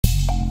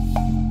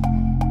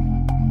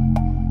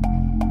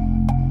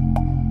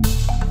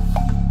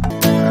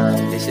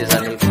is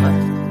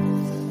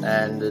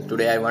and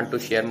today I want to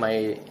share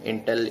my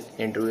Intel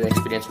interview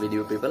experience with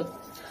you people.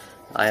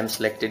 I am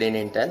selected in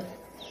Intel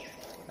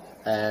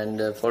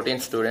and 14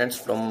 students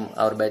from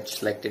our batch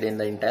selected in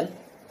the Intel.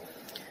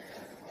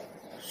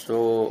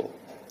 So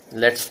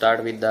let's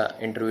start with the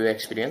interview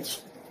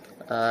experience.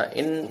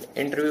 In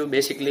interview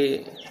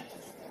basically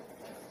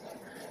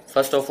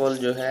first of all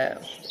जो है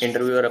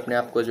interviewer अपने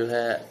आप को जो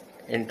है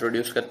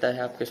introduce करता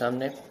है आपके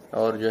सामने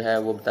और जो है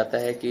वो बताता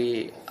है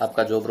कि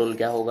आपका जॉब रोल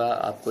क्या होगा,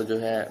 आपको जो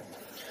है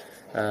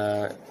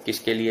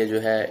किसके लिए जो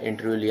है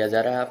इंटरव्यू लिया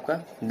जा रहा है आपका.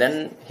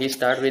 Then he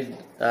start with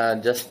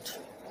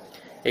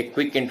just a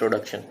quick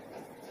introduction.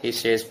 He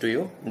says to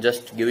you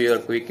just give your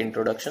quick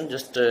introduction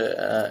just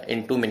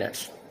in 2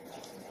 minutes.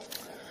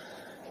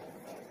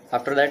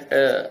 After that,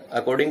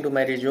 according to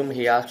my resume,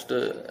 he asked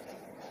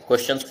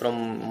questions from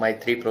my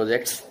 3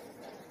 projects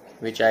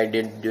which I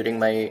did during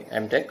my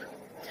MTech.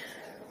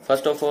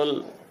 First of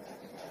all,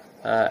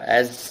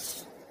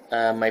 as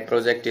my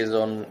project is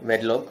on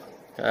Verilog,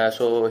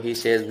 so he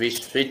says we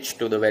switch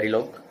to the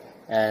Verilog,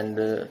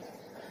 and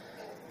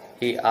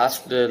he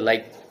asked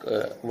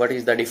what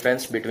is the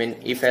difference between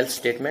if-else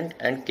statement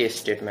and case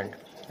statement,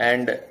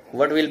 and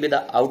what will be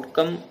the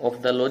outcome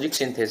of the logic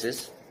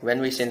synthesis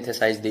when we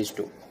synthesize these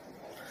two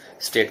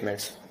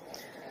statements.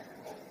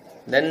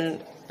 Then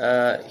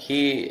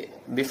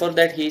before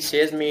that he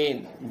says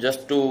me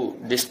just to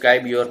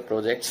describe your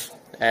projects,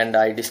 and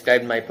I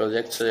described my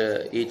projects,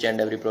 each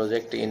and every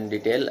project in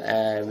detail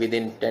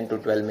within 10 to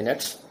 12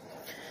 minutes.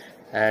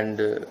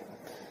 And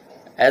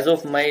as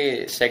of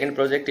my second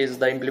project is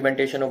the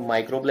implementation of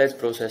microblast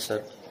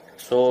processor.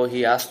 So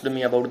he asked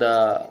me about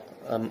the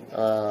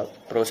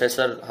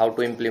processor, how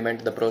to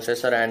implement the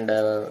processor,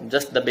 and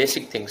just the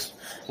basic things.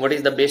 What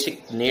is the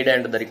basic need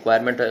and the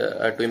requirement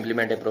to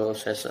implement a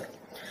processor.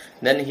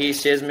 Then he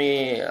says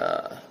me,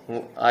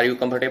 are you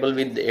comfortable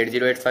with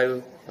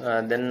 8085?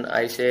 Then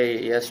I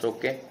say yes,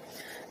 okay.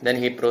 Then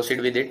he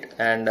proceed with it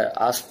and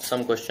asked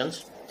some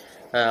questions.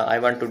 I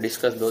want to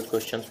discuss those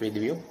questions with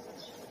you.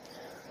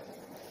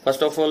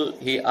 First of all,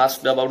 he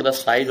asked about the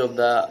size of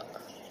the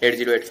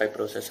 8085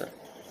 processor.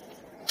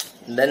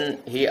 Then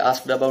he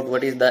asked about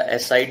what is the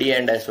SID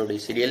and SOD,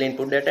 serial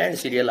input data and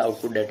serial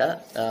output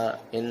data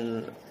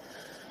in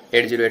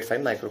 8085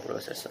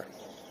 microprocessor.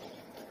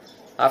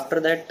 After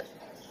that,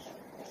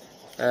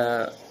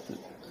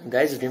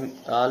 guys,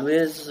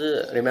 always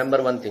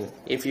remember one thing.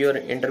 If your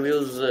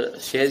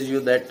interviews says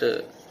you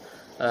that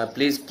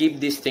please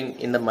keep this thing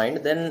in the mind,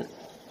 then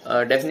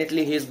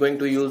definitely he is going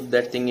to use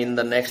that thing in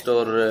the next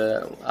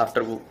or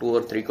after 2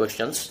 or 3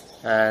 questions,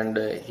 and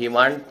he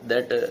want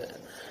that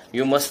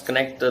you must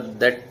connect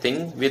that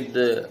thing with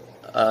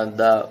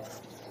the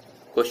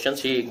questions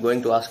he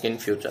going to ask in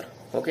future.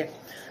 Okay,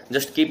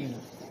 just keep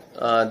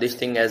this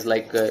thing as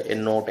like a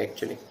note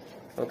actually.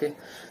 Okay,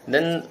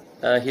 then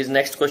his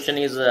next question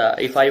is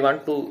if I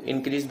want to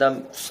increase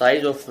the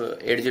size of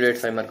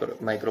 8085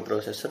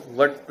 microprocessor,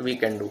 what we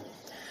can do.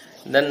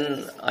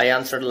 Then I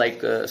answered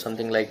like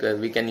something like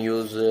we can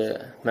use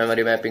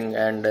memory mapping,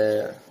 and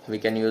we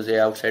can use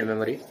a outside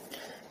memory.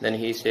 Then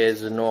he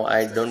says no,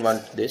 I don't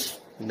want this.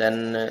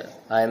 Then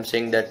I am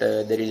saying that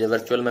there is a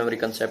virtual memory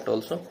concept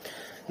also.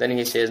 Then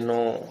he says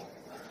no.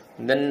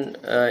 Then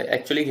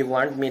actually he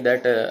want me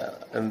that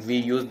we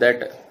use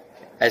that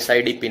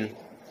SID pin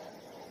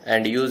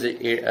and use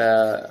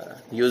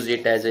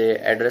it as a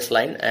address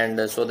line,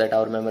 and so that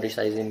our memory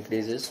size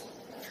increases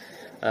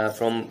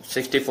from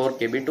 64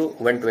 KB to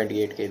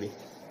 128 KB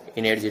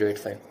in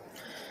 8085.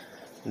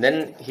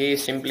 Then he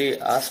simply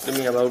asked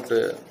me about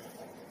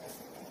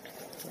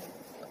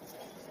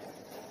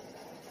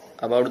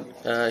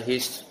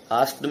he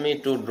asked me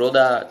to draw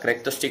the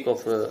characteristic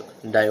of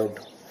diode,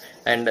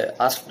 and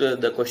asked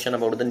the question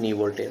about the knee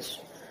voltage.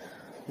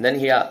 Then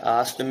he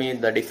asked me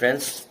the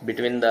difference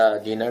between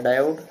the Zener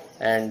diode,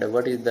 and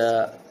what is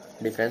the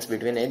difference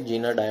between a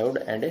Zener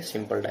diode and a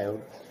simple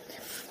diode,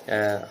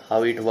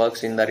 how it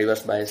works in the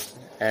reverse bias,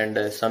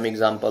 and some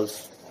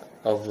examples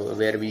of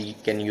where we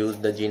can use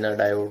the Zener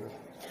diode.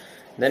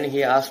 Then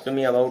he asked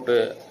me about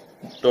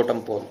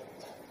totem pole.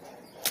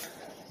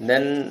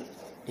 Then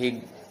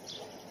he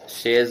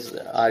says,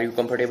 are you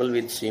comfortable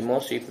with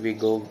CMOS? If we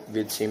go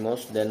with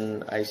CMOS,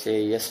 then I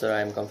say yes sir,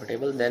 I am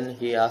comfortable. Then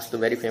he asked the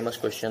very famous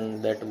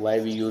question that why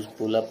we use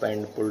pull up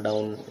and pull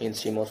down in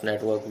CMOS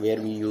network, where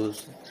we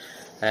use,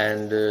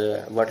 and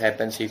what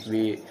happens if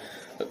we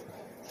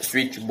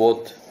switch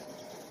both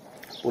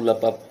pull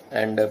up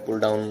and pull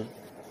down.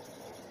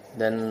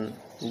 Then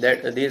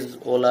these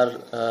all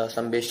are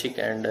some basic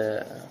and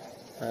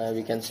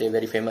we can say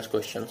very famous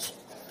questions.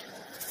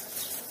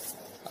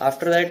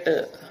 After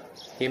that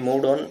he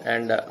moved on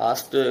and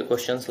asked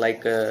questions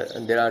like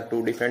there are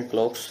 2 different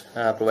clocks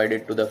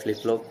provided to the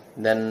flip-flop,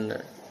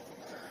 then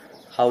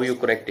how you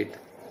correct it.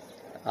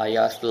 I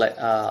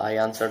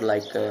answered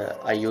like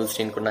I use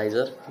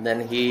synchronizer.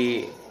 Then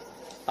he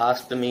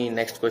asked me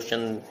next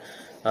question,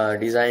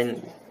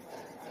 design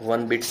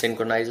 1-bit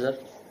synchronizer,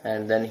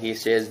 and then he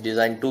says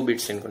design 2-bit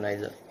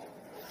synchronizer.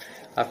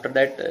 After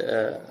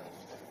that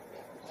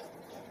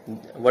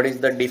what is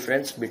the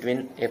difference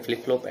between a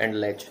flip-flop and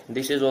latch?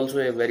 This is also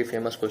a very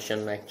famous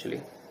question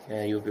actually,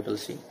 you people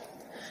see.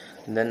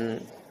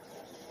 Then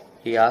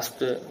he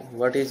asked,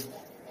 what is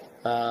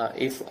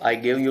if I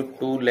give you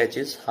two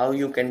latches, how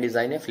you can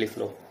design a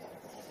flip-flop?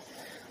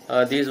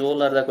 These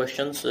all are the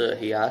questions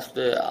he asked.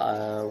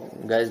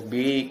 Guys,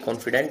 be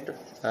confident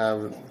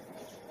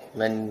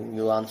when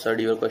you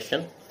answered your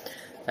question.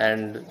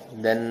 And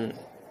then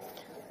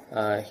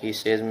he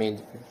says me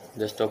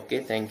just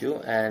okay, thank you.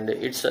 And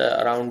it's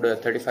around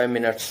 35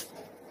 minutes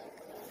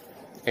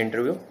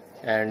interview,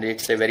 and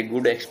it's a very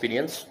good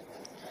experience.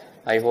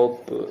 I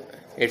hope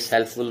it's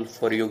helpful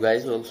for you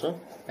guys also.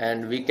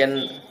 And we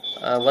can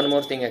one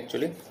more thing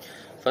actually.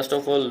 First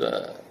of all,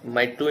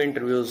 my two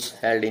interviews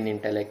held in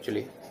Intel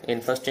actually. In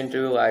first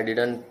interview I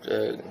didn't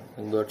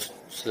got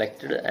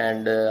selected,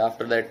 and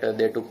after that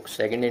they took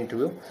second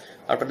interview.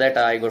 After that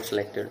I got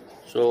selected.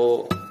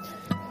 So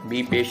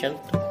be patient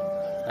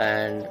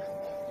and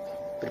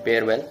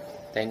prepare well.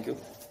 Thank you.